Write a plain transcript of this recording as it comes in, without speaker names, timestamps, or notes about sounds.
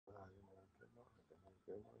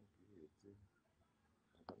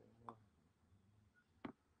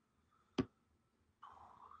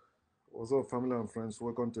What's up, family and friends?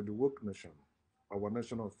 Welcome to the Woke Nation, our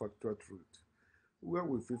nation of factual truth, where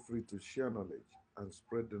we feel free to share knowledge and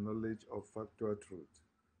spread the knowledge of factual truth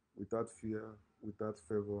without fear, without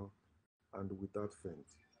favor, and without faint.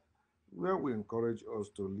 Where we encourage us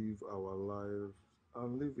to live our lives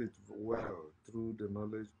and live it well through the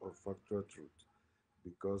knowledge of factual truth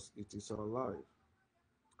because it is our life.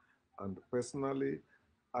 And personally,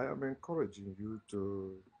 I am encouraging you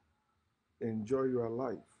to enjoy your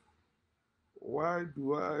life. Why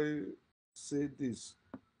do I say this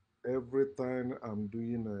every time I'm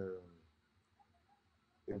doing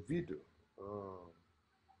a video, uh,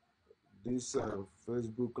 this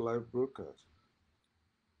Facebook live broadcast?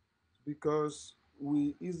 Because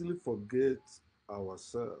we easily forget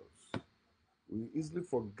ourselves. We easily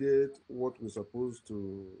forget what we're supposed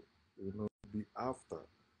to, be after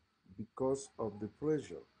because of the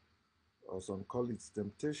pressure, or some call it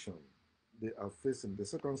temptation, they are facing, the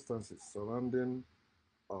circumstances surrounding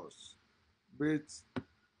us. But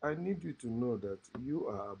I need you to know that you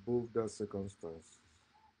are above that circumstance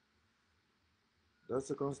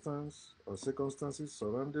or circumstances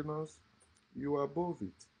surrounding us, you are above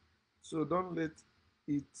it. So don't let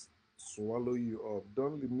it swallow you up.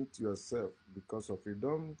 Don't limit yourself because of it.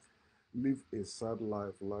 Don't live a sad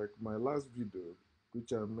life like my last video,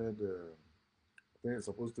 which I made. I think it's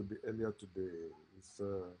supposed to be earlier today. It's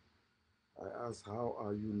I asked, "How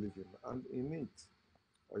are you living?" And in it,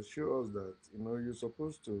 I show us that you're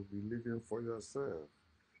supposed to be living for yourself.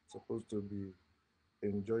 Supposed to be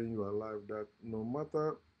enjoying your life. That no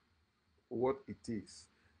matter what it is,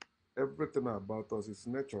 everything about us is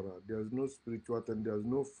natural. There's no spiritual thing. There's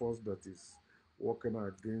no force that is working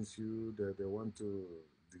against you. That they want to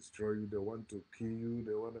destroy you. They want to kill you.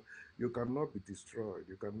 They want to, you cannot be destroyed.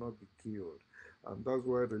 You cannot be killed. And that's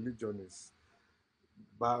why religion is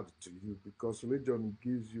bad to you, because religion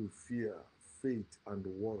gives you fear, faith, and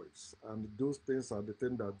worries. And those things are the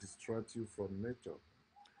things that distract you from nature.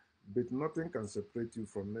 But nothing can separate you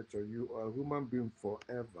from nature. You are a human being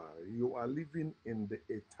forever. You are living in the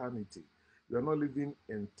eternity. You are not living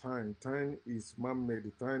in time. Time is man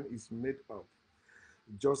made, time is made up.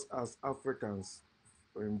 Just as Africans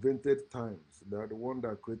invented times, they are the one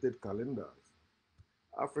that created calendars.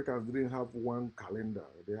 Africans didn't have one calendar,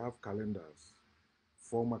 they have calendars.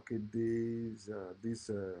 4 market days,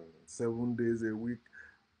 these 7 days a week,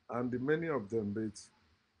 and many of them, but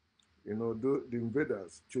the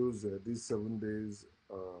invaders chose these 7 days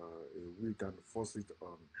a week and forced it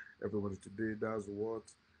on everybody. Today, that's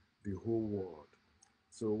what the whole world.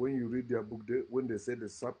 So when you read their book, when they say the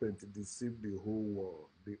serpent deceived the whole world,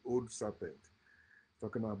 the old serpent,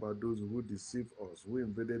 talking about those who deceive us, who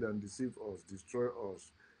invaded and deceived us, destroy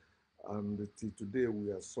us, and till today we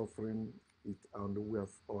are suffering it, and we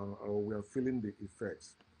are feeling the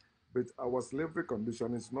effects. But our slavery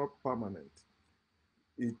condition is not permanent.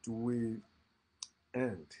 It will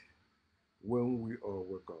end when we all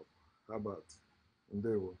wake up. How about?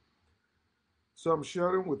 There we. So I'm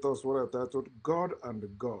sharing with us what I titled God and the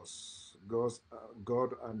Gods.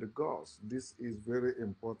 God and the Gods. This is very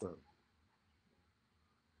important.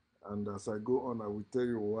 And as I go on, I will tell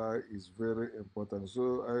you why it's very important.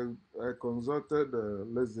 So I consulted the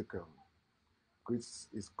lexicon, which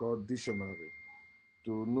is called dictionary,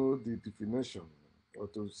 to know the definition or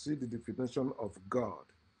to see the definition of God.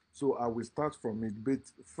 So I will start from it.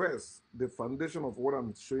 But first, the foundation of what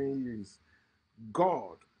I'm showing you is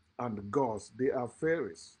God and gods. They are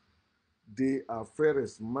fairies. They are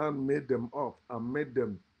fairies. Man made them up and made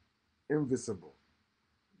them invisible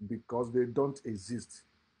because they don't exist.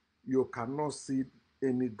 You cannot see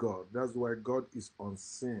any God. That's why God is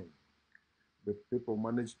unseen. The people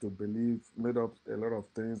managed to believe, made up a lot of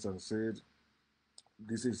things and said,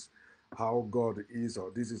 this is how God is,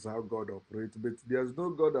 or this is how God operates. But there's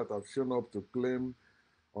no God that have shown up to claim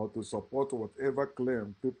or to support whatever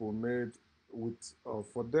claim people made with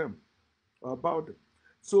for them about them.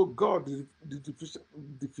 So God, the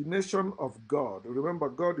definition of God. Remember,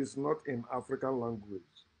 God is not in African language.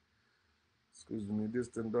 Excuse me, this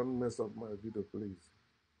thing, don't mess up my video, please.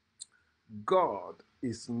 God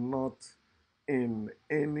is not in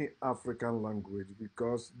any African language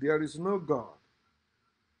because there is no God.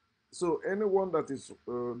 So anyone that is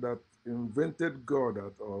that invented God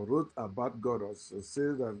or wrote about God or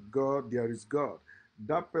says that God, there is God,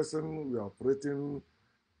 that person will operating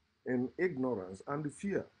in ignorance and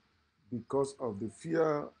fear because of the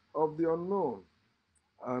fear of the unknown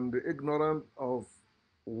and the ignorance of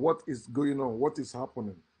what is going on, what is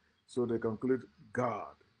happening. So they conclude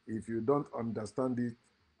God. If you don't understand it,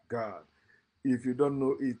 God. If you don't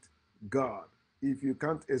know it, God. If you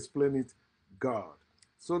can't explain it, God.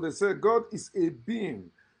 So they say God is a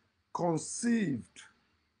being conceived.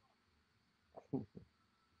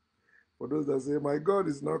 For those that say, my God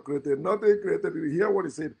is not created, nothing created. You hear what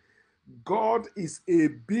he said. God is a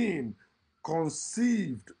being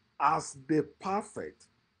conceived as the perfect.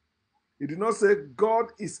 He did not say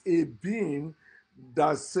God is a being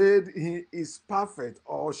that said he is perfect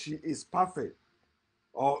or she is perfect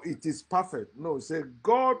or it is perfect. No, he said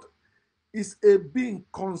God is a being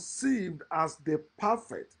conceived as the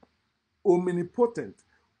perfect, omnipotent,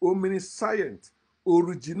 omniscient,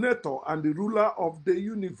 originator, and the ruler of the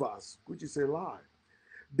universe, which is a lie.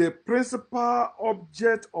 The principal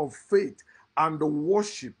object of faith and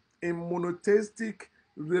worship in monotheistic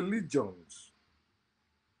religions.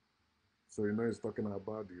 So, he's talking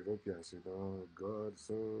about the Europeans, God.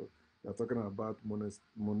 So, they're talking about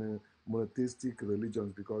monotheistic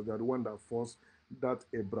religions because they're the one that forced that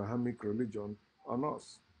Abrahamic religion on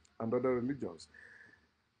us and other religions.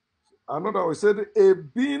 Another, we said, a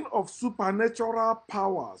being of supernatural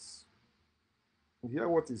powers. You hear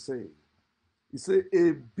what he said? He said,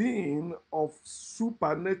 a being of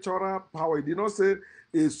supernatural power. He did not say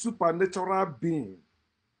a supernatural being.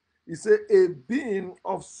 He said, a being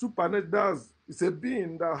of supernatural. It's a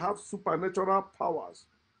being that has supernatural powers.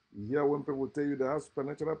 You hear when people tell you they have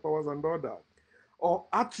supernatural powers and all that. Or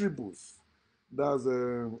attributes. That's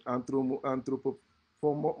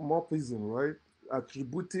anthropomorphism, right?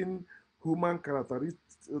 Attributing human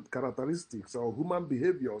characteristics or human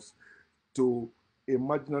behaviors to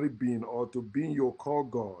imaginary being or to being you call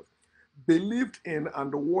God, believed in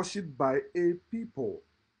and worshipped by a people,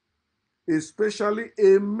 especially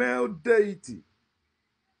a male deity,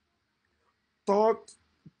 thought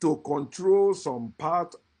to control some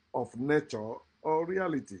part of nature or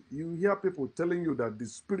reality. You hear people telling you that the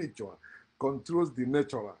spiritual controls the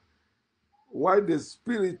natural, why the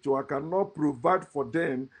spiritual cannot provide for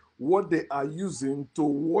them what they are using to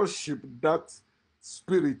worship that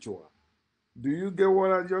spiritual. Do you get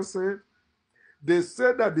what I just said? They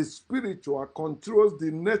said that the spiritual controls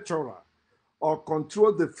the natural or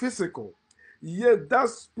controls the physical. Yet that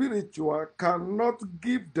spiritual cannot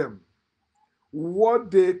give them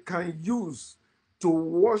what they can use to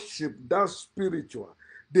worship that spiritual.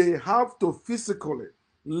 They have to physically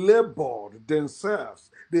labor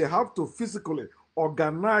themselves. They have to physically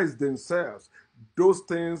organize themselves. Those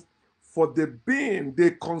things for the being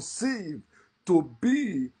they conceive to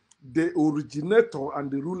be the originator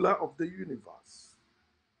and the ruler of the universe.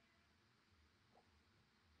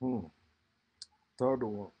 Third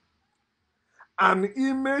one. An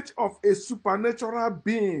image of a supernatural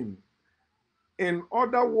being, in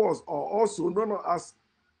other words, are also known as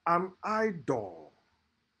an idol.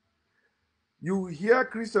 You hear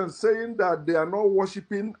Christians saying that they are not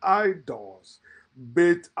worshiping idols,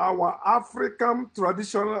 but our African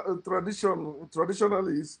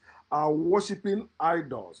traditionalists are worshiping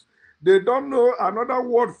idols. They don't know another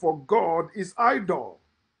word for God is idol.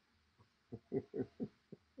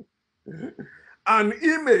 An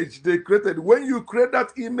image they created. When you create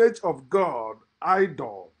that image of God,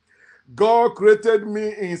 idol, God created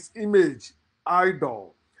me in his image,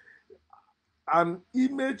 idol. An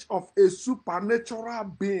image of a supernatural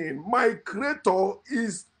being. My creator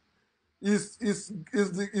is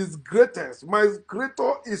greatest. My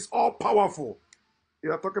creator is all powerful.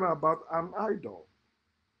 You are talking about an idol.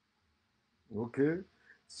 Okay?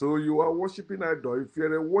 So you are worshiping idol. If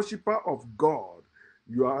you're a worshiper of God,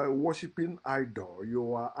 you are worshiping idol.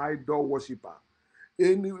 You are idol worshiper.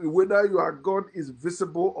 Whether your God is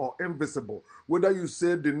visible or invisible, whether you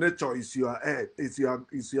say the nature is your head, is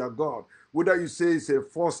your God, whether you say it's a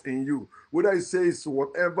force in you, whether you say it's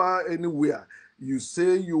whatever anywhere, you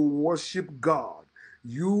say you worship God,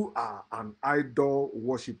 you are an idol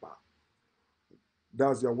worshiper.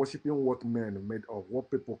 That's you're worshiping what men made of, what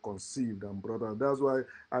people conceived and brought up. That's why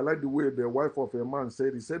I like the way the wife of a man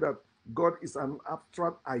said. He said that God is an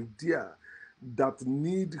abstract idea that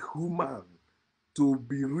need human to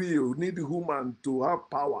be real, need human to have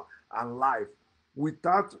power and life.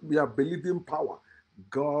 Without their believing power,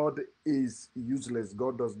 God is useless.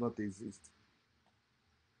 God does not exist.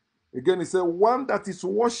 Again, he said, one that is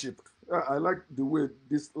worshipped. I like the way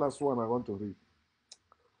this last one I want to read.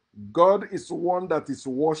 God is one that is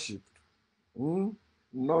worshipped,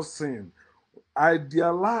 not seen,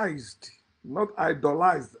 idealized, not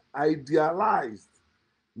idolized, idealized,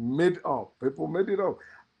 made up. People made it up,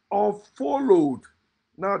 or followed.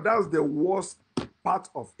 Now that's the worst part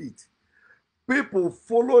of it. People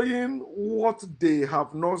following what they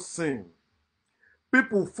have not seen.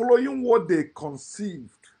 People following what they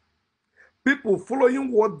conceived. People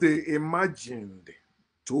following what they imagined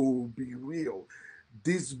to be real.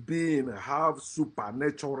 This being have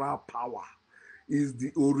supernatural power, is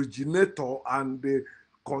the originator and the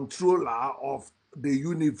controller of the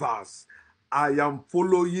universe. I am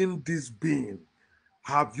following this being.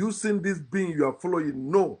 Have you seen this being you are following?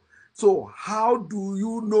 No. So how do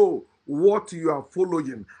you know what you are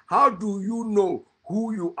following? How do you know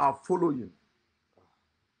who you are following?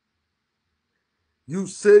 You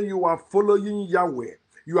say you are following Yahweh,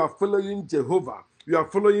 you are following Jehovah, you are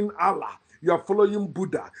following Allah, you are following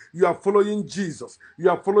Buddha, you are following Jesus, you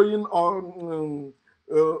are following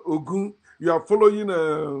Ogun, you are following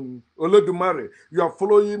Olodumare, you are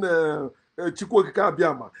following Chukwokika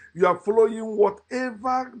Abiyama, you are following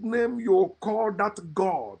whatever name you call that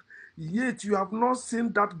God, yet you have not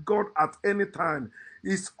seen that God at any time.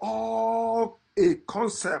 It's all a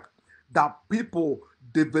concept that people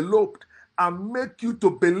developed and make you to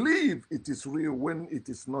believe it is real when it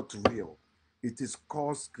is not real. It is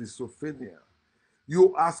called schizophrenia.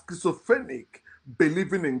 You are schizophrenic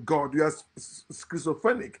believing in God. You are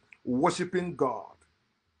schizophrenic worshiping God.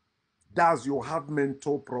 That's you have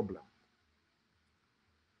mental problem.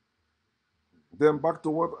 Then back to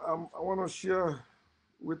what I want to share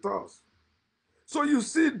with us. So you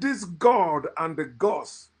see this God and the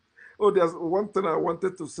gods. Oh, there's one thing I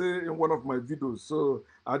wanted to say in one of my videos, so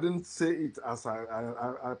I didn't say it as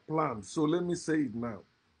I planned. So let me say it now.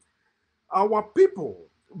 Our people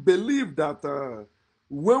believe that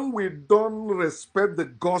when we don't respect the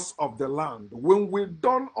gods of the land, when we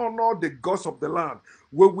don't honor the gods of the land,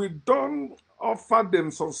 when we don't offer them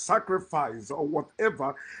some sacrifice or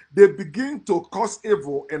whatever, they begin to cause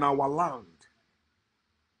evil in our land.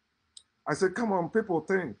 I said, come on, people,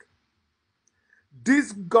 think.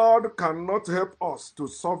 This God cannot help us to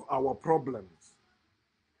solve our problems.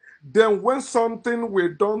 Then when something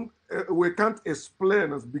we can't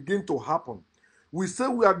explain begin to happen, we say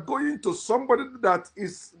we are going to somebody that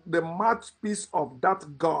is the mouthpiece of that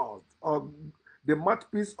God, or the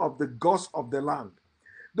mouthpiece of the gods of the land.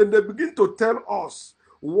 Then they begin to tell us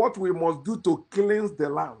what we must do to cleanse the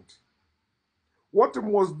land, what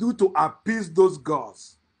we must do to appease those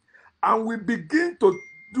gods. And we begin to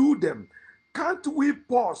do them. Can't we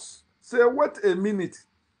pause? Say, wait a minute.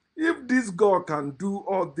 If this God can do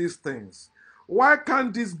all these things, why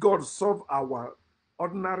can't this God solve our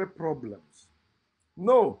ordinary problems?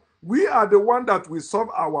 No, we are the one that will solve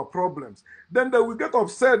our problems. Then they will get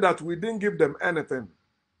upset that we didn't give them anything.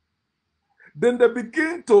 Then they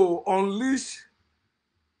begin to unleash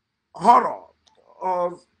horror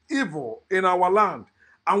of evil in our land.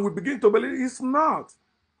 And we begin to believe it's not.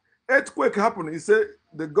 Earthquake happened. He said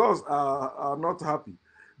the gods are not happy.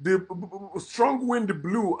 The strong wind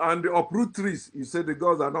blew and the uproot trees. He said the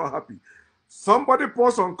gods are not happy. Somebody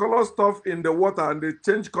pour some color stuff in the water and they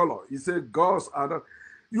change color. He said gods are not.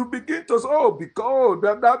 You begin to say, oh, because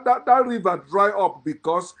that river dry up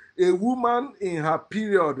because a woman in her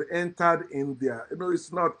period entered in there. You know,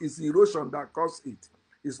 it's not. It's erosion that caused it.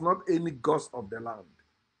 It's not any gods of the land.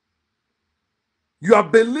 Your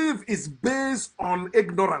belief is based on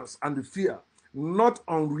ignorance and fear, not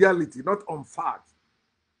on reality, not on fact.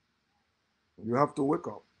 You have to wake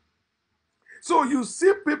up. So you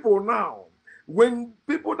see people now, when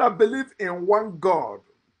people that believe in one God,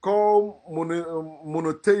 called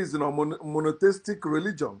monotheism or monotheistic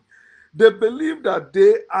religion, they believe that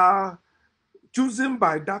they are chosen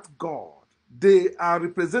by that God. They are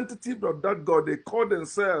representative of that God. They call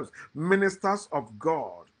themselves ministers of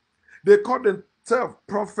God. They call themselves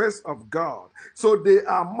prophets of God. So they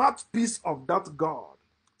are mouthpiece of that God,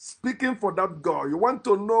 speaking for that God. You want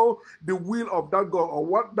to know the will of that God or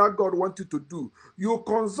what that God wants you to do, you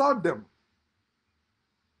consult them.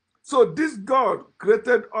 So this God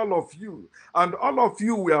created all of you, and all of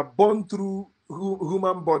you were born through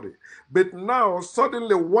human body. But now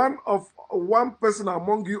suddenly one person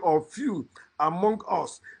among you or few among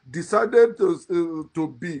us decided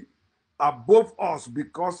to be above us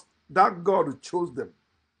because that God chose them.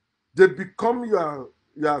 They become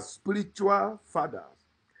your spiritual fathers.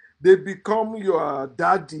 They become your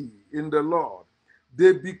daddy in the Lord.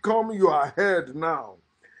 They become your head now.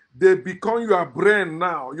 They become your brain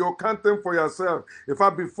now. You can't think for yourself. In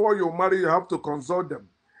fact, before you marry, you have to consult them.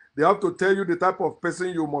 They have to tell you the type of person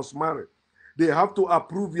you must marry. They have to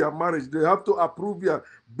approve your marriage. They have to approve your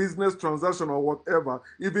business transaction or whatever,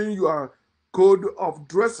 even your code of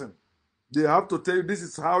dressing. They have to tell you this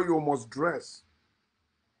is how you must dress.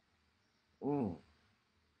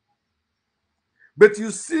 But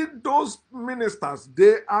you see those ministers,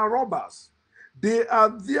 they are robbers. They are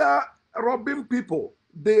there robbing people.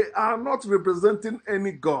 They are not representing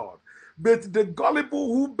any God. But the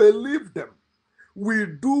gullible who believe them will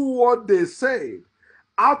do what they say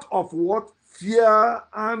out of what? Fear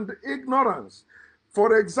and ignorance.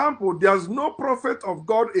 For example, there's no prophet of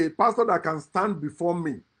God, a pastor that can stand before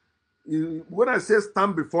me. When I say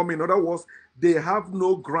stand before me, in other words, they have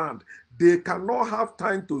no ground. They cannot have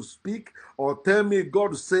time to speak or tell me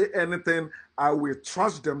God say anything. I will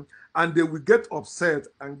trust them and they will get upset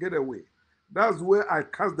and get away. That's where I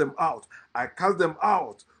cast them out. I cast them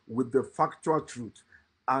out with the factual truth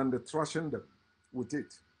and thrashing them with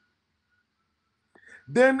it.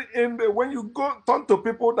 Then when you go turn to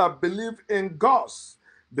people that believe in gods,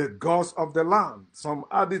 the gods of the land, some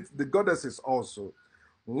add it the goddesses also.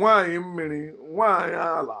 Nwanyị mmiri, nwanyị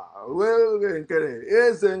ala,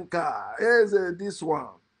 eze nka, eze this one.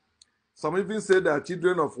 Some even say they are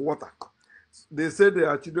children of water. They say they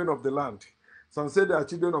are children of the land. Some say they are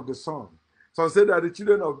children of the sun. Some say they are the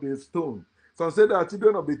children of the stone. Some say they are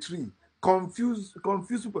children of the tree. Confuse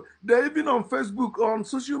people. They're even on Facebook, on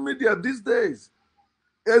social media these days.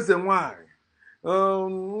 Eze nwanyị,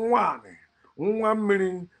 nwanyị, nwa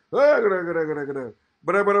mmiri,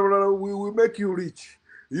 we will make you rich.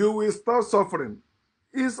 You will stop suffering.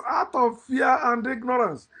 It's out of fear and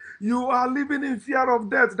ignorance. You are living in fear of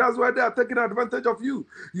death. That's why they are taking advantage of you.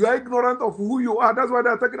 You are ignorant of who you are. That's why they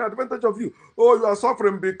are taking advantage of you. Oh, you are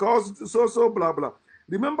suffering because so, blah, blah.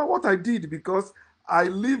 Remember what I did, because I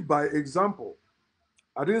live by example.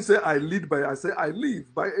 I didn't say I lead by, I say I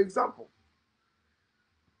live by example.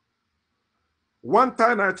 One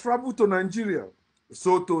time I traveled to Nigeria.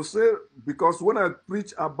 So to say, because when I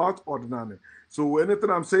preach about ordinary, so anything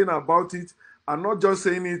I'm saying about it, I'm not just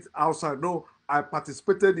saying it outside. No, I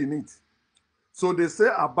participated in it. So they say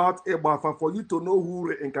about Ebafa, for you to know who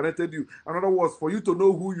reincarnated you. In other words, for you to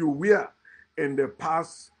know who you were in the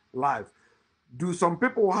past life. Do some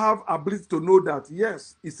people have ability to know that?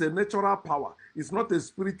 Yes, it's a natural power. It's not a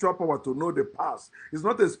spiritual power to know the past. It's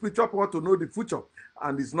not a spiritual power to know the future.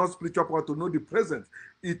 And it's not spiritual power to know the present.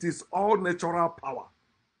 It is all natural power.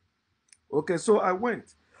 Okay, so I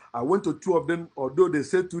went. I went to two of them, although they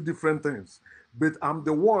said two different things. But I'm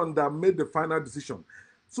the one that made the final decision.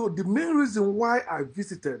 So the main reason why I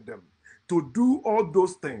visited them to do all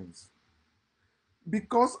those things,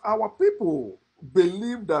 because our people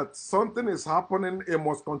believe that something is happening, it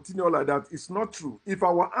must continue like that. It's not true. If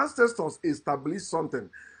our ancestors establish something,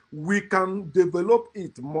 we can develop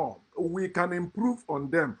it more. We can improve on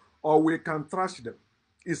them, or we can trash them.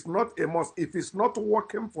 It's not a must. If it's not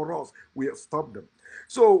working for us, we stop them.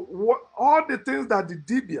 So all the things that the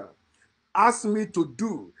Dibia asked me to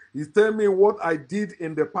do, he tell me what I did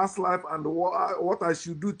in the past life and what I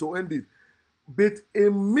should do to end it. But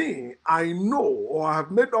in me, I know, or I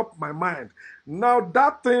have made up my mind. Now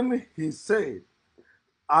that thing he said,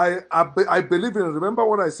 I believe in. Remember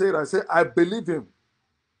what I said? I said I believe him.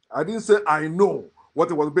 I didn't say I know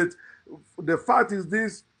what it was. But the fact is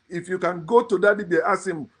this: if you can go to Daddy and ask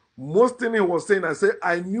him, most thing he was saying, I said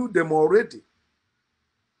I knew them already.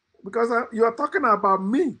 Because you are talking about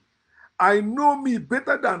me. I know me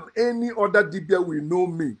better than any other Dibia will know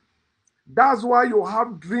me. That's why you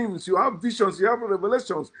have dreams, you have visions, you have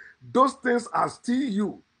revelations. Those things are still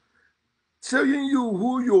you, telling you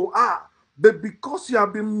who you are. But because you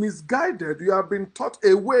have been misguided, you have been taught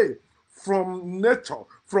away from nature,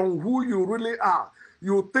 from who you really are.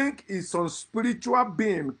 You think it's some spiritual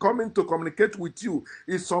being coming to communicate with you.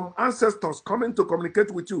 It's some ancestors coming to communicate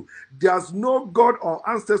with you. There's no God or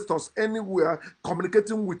ancestors anywhere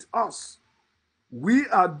communicating with us. We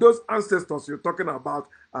are those ancestors you're talking about,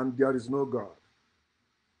 and there is no God.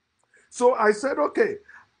 So I said, okay,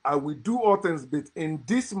 I will do all things, but in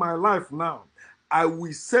this my life now, I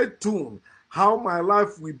will set tune how my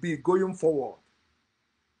life will be going forward.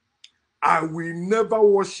 I will never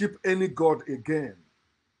worship any God again.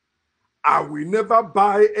 I will never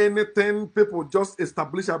buy anything people just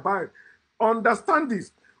establish a buy. Understand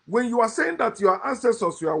this. When you are saying that your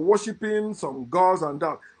ancestors, you are worshiping some gods and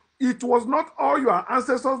that, it was not all your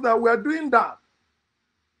ancestors that were doing that.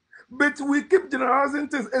 But we keep generalizing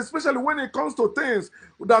things, especially when it comes to things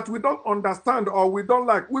that we don't understand or we don't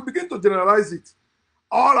like. We begin to generalize it.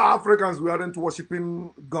 All Africans weren't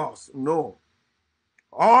worshiping gods. No.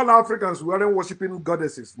 All Africans weren't worshiping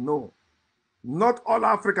goddesses. No. Not all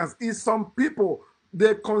Africans. It's some people,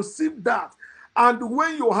 they conceive that. And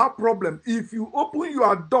when you have problem, if you open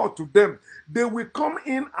your door to them, they will come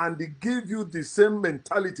in and they give you the same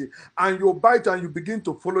mentality. And you bite and you begin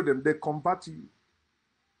to follow them. They convert you.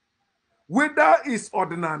 Whether it's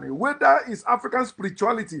ordinary, whether it's African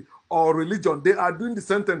spirituality or religion, they are doing the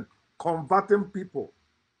same thing, converting people.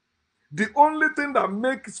 The only thing that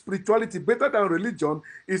makes spirituality better than religion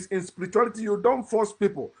is in spirituality, you don't force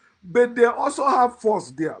people. But they also have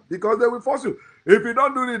force there because they will force you. If you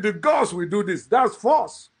don't do it, the gods will do this. That's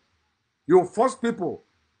force. You force people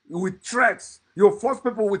with threats. You force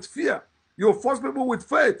people with fear. You force people with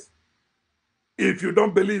faith. If you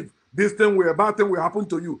don't believe this thing will, a bad thing will happen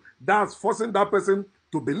to you, that's forcing that person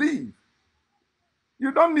to believe.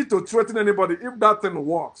 You don't need to threaten anybody. If that thing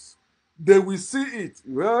works, they will see it.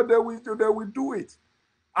 Well, they will do it.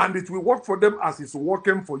 And it will work for them as it's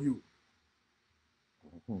working for you.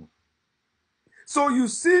 So you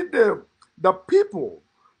see the people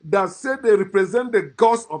that say they represent the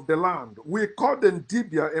gods of the land. We call them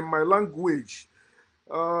Dibia in my language.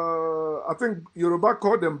 I think Yoruba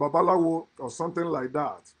call them Babalawo or something like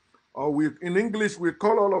that. Or in English, we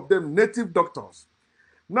call all of them native doctors.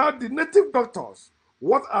 Now, the native doctors,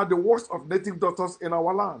 what are the works of native doctors in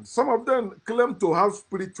our land? Some of them claim to have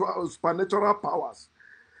spiritual, supernatural powers.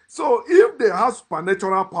 So, if they have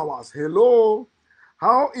supernatural powers, hello,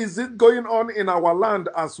 how is it going on in our land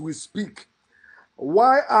as we speak?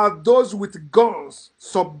 Why are those with guns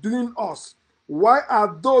subduing us? Why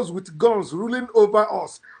are those with guns ruling over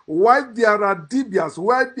us? Why there are dibias,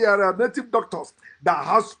 why there are native doctors that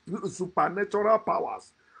have supernatural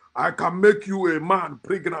powers? I can make you a man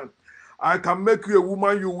pregnant. I can make you a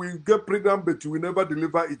woman, you will get pregnant, but you will never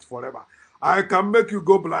deliver it forever. I can make you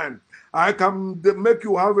go blind. I can make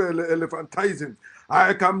you have elephantism.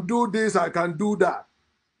 I can do this, I can do that.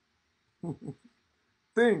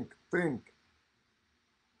 Think.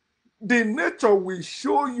 The nature will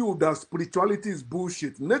show you that spirituality is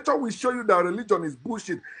bullshit. Nature will show you that religion is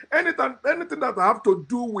bullshit. Anything that have to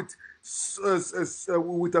do with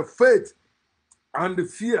a faith and the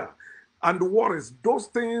fear and the worries, those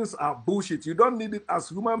things are bullshit. You don't need it as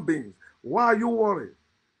human beings. Why are you worried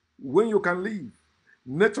when you can live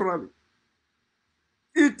naturally?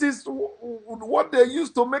 It is what they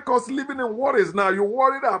used to make us living in worries. Now you're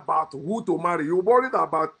worried about who to marry. You're worried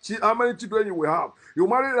about how many children you will have.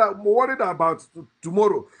 Worried about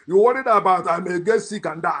tomorrow. You're worried about I may get sick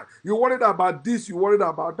and die. You're worried about this. You're worried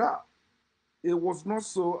about that. It was not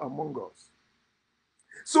so among us.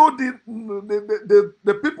 So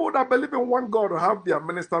the people that believe in one God have their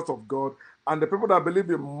ministers of God, and the people that believe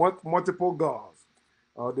in multiple gods,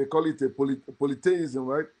 they call it a polytheism,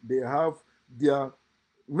 right? They have their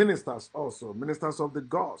ministers also, ministers of the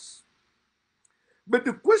gods. But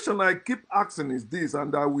the question I keep asking is this,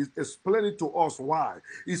 and I will explain it to us why.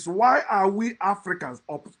 Is why are we Africans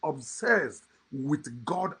obsessed with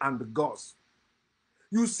God and the gods?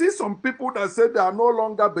 You see some people that say they are no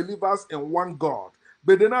longer believers in one God,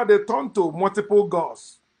 but then now they turn to multiple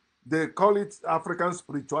gods. They call it African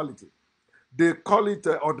spirituality. They call it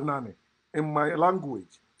ordinary in my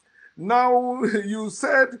language. Now you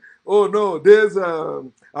said, oh no, there's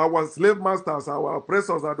our slave masters, our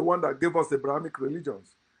oppressors are the one that gave us Abrahamic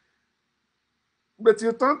religions. But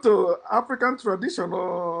you turn to African tradition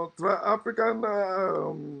or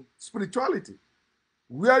African spirituality,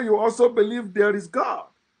 where you also believe there is God.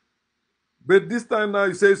 But this time now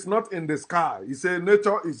you say it's not in the sky. You say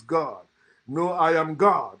nature is God. No, I am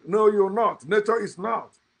God. No, you're not. Nature is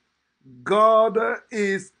not. God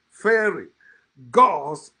is fairy.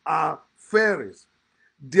 Gods are fairies.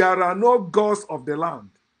 There are no gods of the land,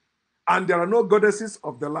 and there are no goddesses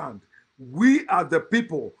of the land. We are the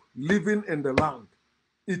people living in the land.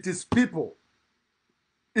 It is people.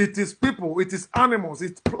 It is people. It is animals.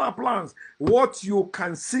 It's plants. What you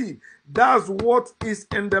can see, that's what is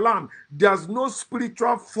in the land. There's no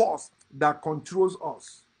spiritual force that controls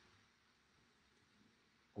us.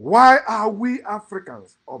 Why are we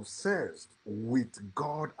Africans obsessed with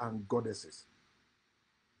God and goddesses?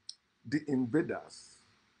 The invaders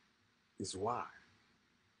is why.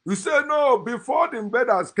 You say, no, before the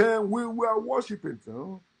invaders came, we were worshiping. You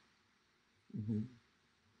know? Mhm.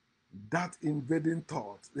 That invading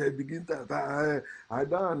thought, they begin to, I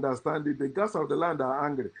don't understand it. The gods of the land are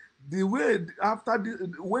angry. The way,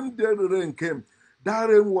 when the rain came, that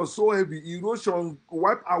rain was so heavy, erosion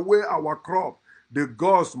wiped away our crop. The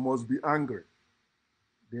gods must be angry.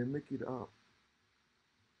 They make it up.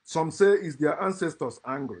 Some say it's their ancestors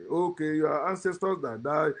angry. Okay, your ancestors that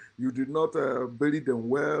died, you did not bury them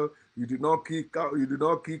well. You did not kill cow. You did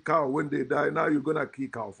not kill cow when they die. Now you're gonna kill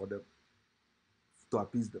cow for them to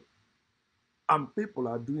appease them. And people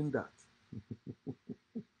are doing that.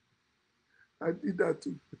 I did that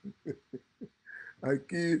too.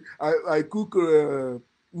 I cook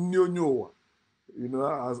nyonyowa,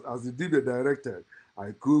 as the video directed.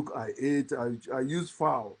 I cook, I ate, I use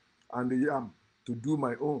fowl and the yam to do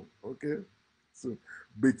my own. Okay, so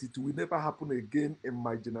but it will never happen again in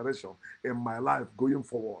my generation, in my life going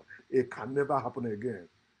forward. It can never happen again.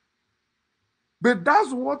 But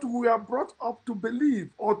that's what we are brought up to believe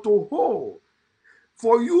or to hold.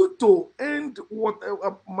 For you to end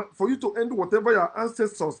whatever your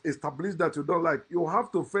ancestors established that you don't like, you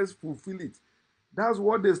have to first fulfill it. That's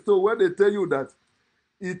what they stole when they tell you that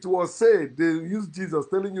it was said. They use Jesus,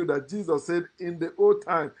 telling you that Jesus said in the old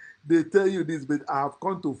time, they tell you this, but I have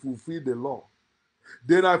come to fulfill the law.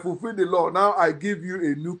 Then I fulfill the law. Now I give you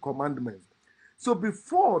a new commandment. So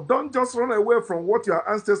before, don't just run away from what your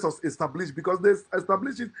ancestors established, because they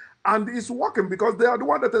established it and it's working, because they are the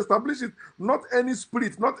one that established it, not any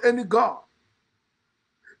spirit, not any God.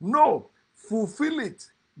 No, fulfill it,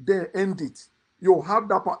 then end it. You have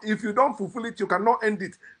that part. If you don't fulfill it, you cannot end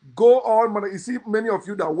it. Go on, man. You see, many of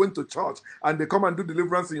you that went to church and they come and do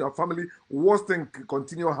deliverance in your family, worst thing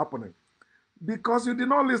continue happening. Because you did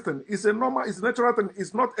not listen. It's a normal, it's a natural thing.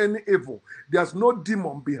 It's not any evil. There's no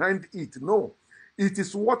demon behind it. No. It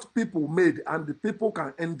is what people made, and the people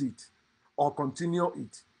can end it or continue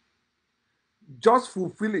it. Just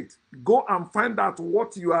fulfill it. Go and find out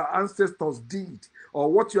what your ancestors did,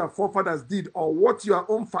 or what your forefathers did, or what your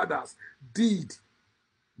own fathers did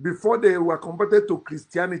before they were converted to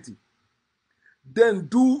Christianity. Then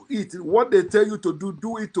do it. What they tell you to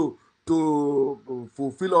do it to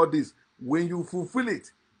fulfill all this. When you fulfill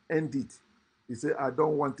it, end it. You say, I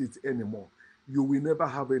don't want it anymore. You will never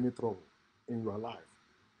have any trouble in your life.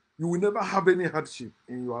 You will never have any hardship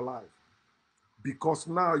in your life, because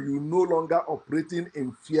now you're no longer operating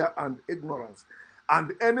in fear and ignorance.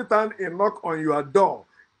 And anytime a knock on your door,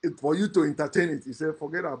 for you to entertain it, you say,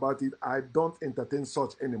 forget about it. I don't entertain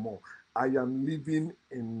such anymore. I am living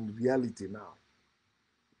in reality now.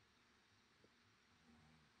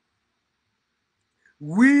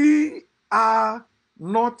 We are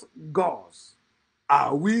not gods.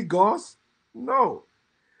 Are we gods? No.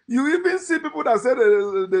 You even see people that say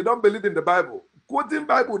they don't believe in the Bible, quoting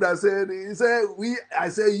Bible that I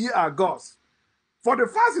say ye are gods. For the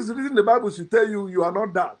fastest reading the Bible should tell you you are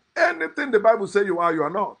not that. Anything the Bible say you are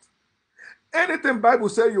not. Anything Bible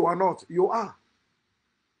say you are not, you are.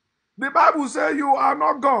 The Bible say you are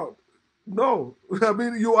not God. No, I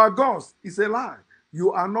mean you are gods. It's a lie.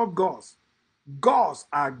 You are not gods. Gods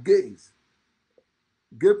are gays.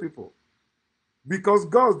 Gay people. Because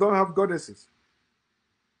gods don't have goddesses.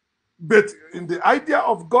 But in the idea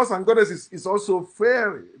of gods and goddesses is also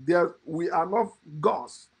fairy. We are not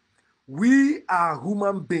gods. We are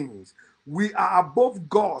human beings. We are above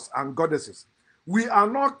gods and goddesses. We are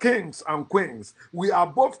not kings and queens. We are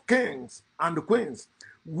both kings and queens.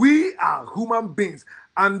 We are human beings.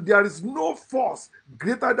 And there is no force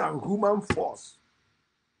greater than human force.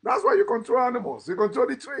 That's why you control animals. You control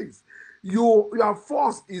the trees. Your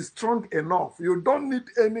force is strong enough. You don't need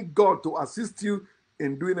any God to assist you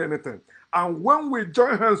in doing anything. And when we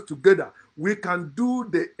join hands together, we can do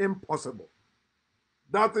the impossible.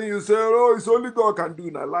 That thing you say, oh, it's only God can do,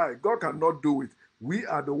 in a lie. God cannot do it. We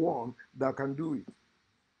are the one that can do it.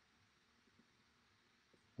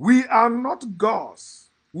 We are not gods.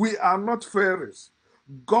 We are not fairies.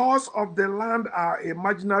 Gods of the land are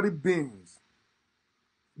imaginary beings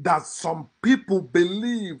that some people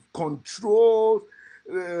believe control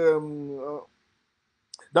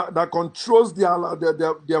that controls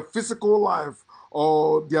their physical life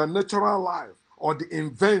or their natural life or the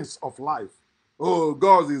events of life. Oh,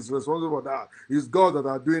 God is responsible for that. It's God that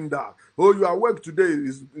are doing that. Oh, you are awake today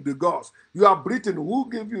is the gods. You are breathing. Who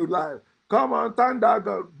gave you life? Come on, thank that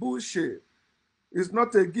God. Bullshit. It's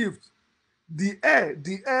not a gift. The air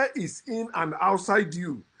is in and outside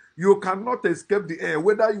you. You cannot escape the air,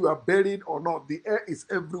 whether you are buried or not. The air is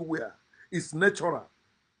everywhere. It's natural.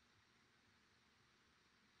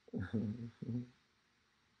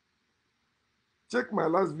 Check my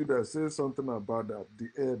last video. I say something about that. The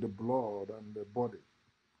air, the blood, and the body.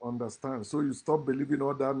 Understand? So you stop believing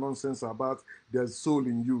all that nonsense about there's soul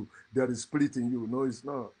in you, there is spirit in you. No, it's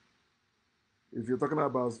not. If you're talking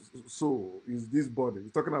about soul, it's this body.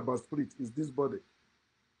 You're talking about spirit, it's this body.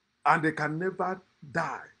 And they can never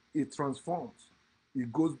die. It transforms.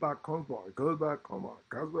 It goes back, comes back, it goes back, comes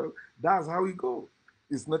back. That's how it goes.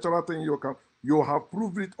 It's natural thing you have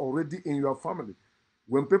proved it already in your family.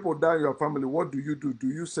 When people die in your family, what do? Do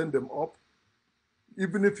you send them up?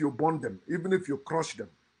 Even if you burn them, even if you crush them,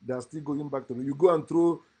 they are still going back to you. You go and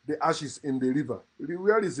throw the ashes in the river.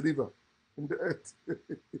 Where is the river? In the earth.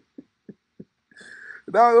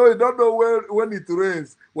 Now you don't know when it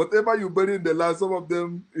rains. Whatever you bury in the land, some of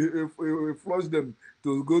them you flush them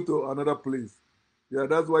to go to another place. Yeah,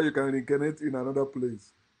 that's why you can reincarnate in another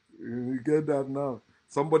place. You get that now.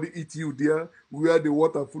 Somebody eat you there where the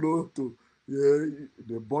water flow to. Yeah,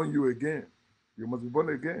 they born you again. You must be born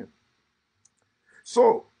again.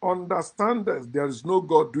 So understand that there is no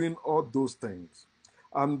God doing all those things.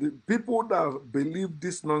 And the people that believe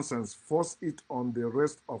this nonsense force it on the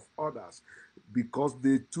rest of others because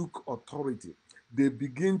they took authority. They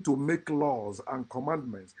begin to make laws and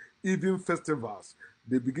commandments, even festivals.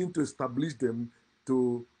 They begin to establish them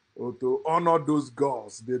to honor those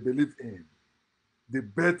gods they believe in. The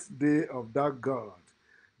birthday of that God,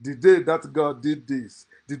 the day that God did this,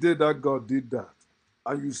 the day that God did that.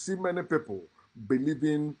 And you see many people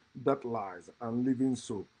believing that lies and living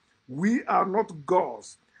so. We are not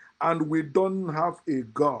gods, and we don't have a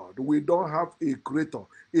God. We don't have a creator.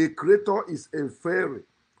 A creator is a fairy.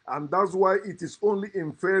 And that's why it is only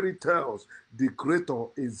in fairy tales the creator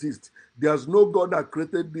exists. There's no God that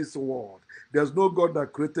created this world. There's no God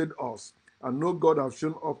that created us. And no God has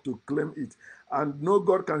shown up to claim it. And no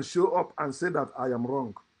God can show up and say that I am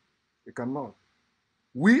wrong. He cannot.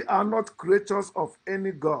 We are not creatures of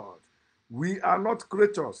any God. We are not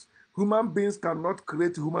creatures. Human beings cannot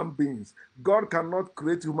create human beings. God cannot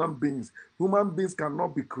create human beings. Human beings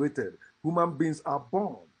cannot be created. Human beings are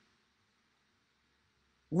born.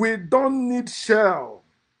 We don't need shell.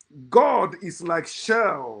 God is like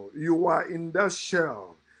shell. You are in that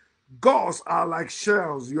shell. Gods are like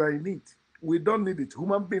shells. You are in it. We don't need it.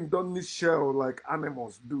 Human beings don't need shell like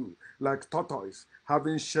animals do, like tortoise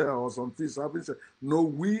having shells on fish having shell. No,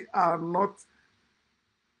 we are not.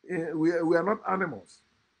 We are not animals.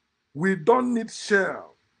 We don't need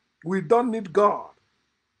shell. We don't need God.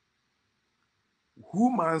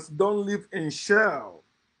 Humans don't live in shell.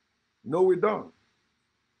 No, we don't.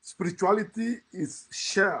 Spirituality is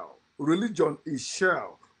shell. Religion is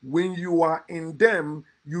shell. When you are in them,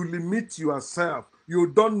 you limit yourself. You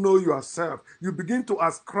don't know yourself. You begin to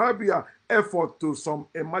ascribe your effort to some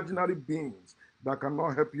imaginary beings that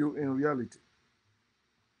cannot help you in reality.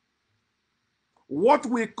 What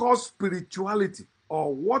we call spirituality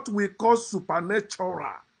or what we call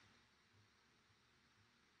supernatural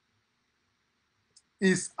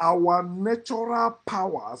is our natural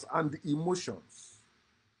powers and emotions.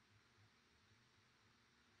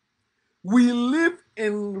 We live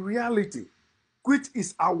in reality, which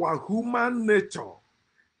is our human nature.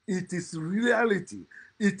 It is reality.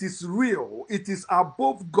 It is real. It is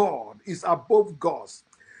above God. It's above gods.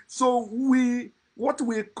 So what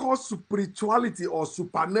we call spirituality or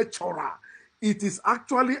supernatural, it is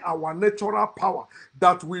actually our natural power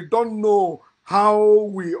that we don't know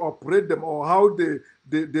how we operate them or how they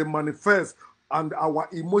manifest and our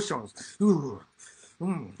emotions.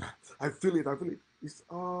 I feel it. I feel it. It's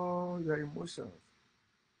all your emotions.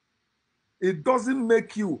 It doesn't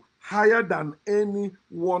make you higher than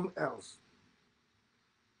anyone else.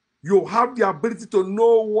 You have the ability to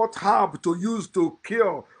know what herb to use to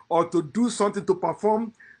cure or to do something to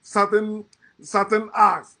perform certain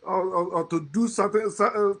acts or to do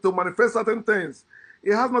to manifest certain things.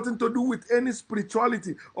 It has nothing to do with any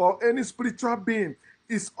spirituality or any spiritual being.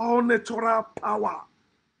 It's all natural power.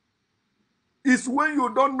 It's when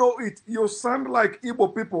you don't know it, you sound like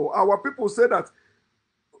Igbo people. Our people say that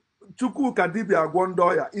Chukwu Kadibia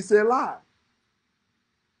Gwandoya. It's a lie.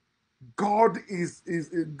 God heals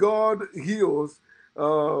than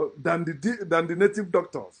the native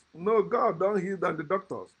doctors. No, God don't heal than the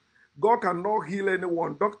doctors. God cannot heal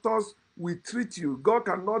anyone. Doctors will treat you. God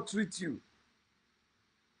cannot treat you.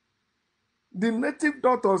 The native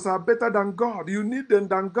doctors are better than God. You need them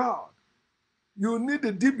than God. You need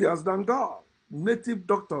the Dibias than God. Native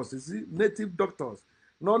doctors, you see, native doctors,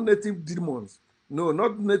 not native demons. No,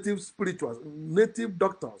 not native spirituals, native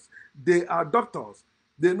doctors. They are doctors.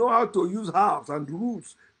 They know how to use herbs and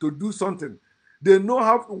roots to do something. They know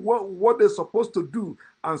what they're supposed to do,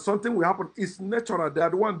 and something will happen. It's natural. They are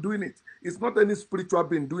the one doing it. It's not any spiritual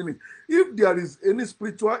being doing it. If there is any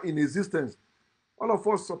spiritual in existence, all of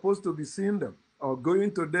us supposed to be seeing them or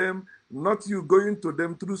going to them, not you going to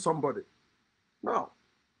them through somebody. No.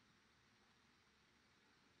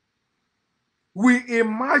 We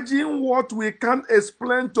imagine what we can't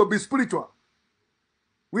explain to be spiritual.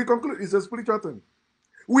 We conclude it's a spiritual thing.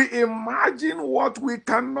 We imagine what we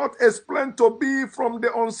cannot explain to be from the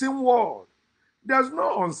unseen world. There's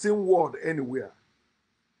no unseen world anywhere.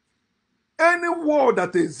 Any world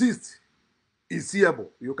that exists is seeable.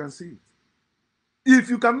 You can see it. If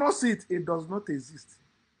you cannot see it, it does not exist.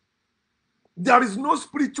 There is no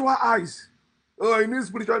spiritual eyes. Oh, you need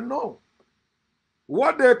spiritual. No.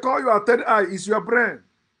 What they call your third eye is your brain.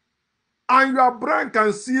 And your brain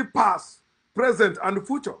can see past, present, and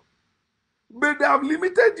future. But they have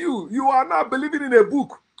limited you. You are now believing in a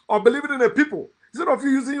book or believing in a people. Instead of you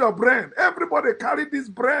using your brain, everybody carry this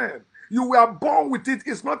brain. You were born with it.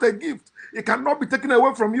 It's not a gift. It cannot be taken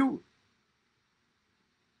away from you.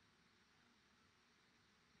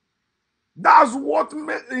 That's what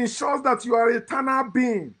ensures that you are an eternal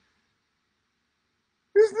being.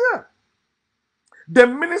 It's there. The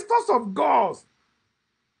ministers of God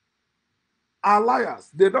are liars.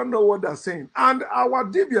 They don't know what they're saying. And our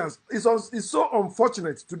deviants is so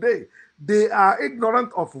unfortunate today. They are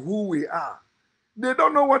ignorant of who we are. They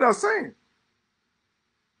don't know what they're saying.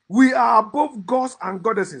 We are above gods and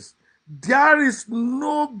goddesses. There is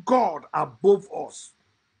no God above us.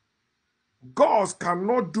 Gods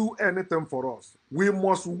cannot do anything for us. We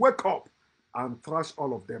must wake up and thrash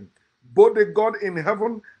all of them. Both the God in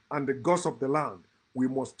heaven and the gods of the land. We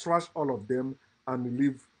must thrash all of them and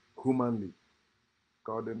live humanly.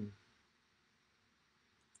 God in